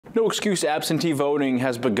No excuse absentee voting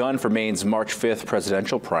has begun for Maine's March 5th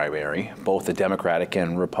presidential primary. Both the Democratic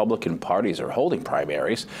and Republican parties are holding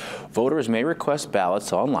primaries. Voters may request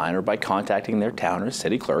ballots online or by contacting their town or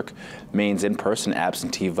city clerk. Maine's in-person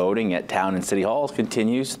absentee voting at town and city halls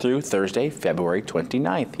continues through Thursday, February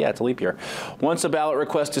 29th. Yeah, it's a leap year. Once a ballot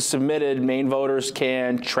request is submitted, Maine voters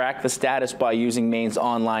can track the status by using Maine's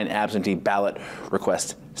online absentee ballot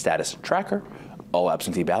request status tracker. All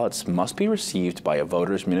absentee ballots must be received by a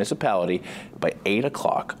voter's municipality by 8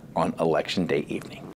 o'clock on Election Day evening.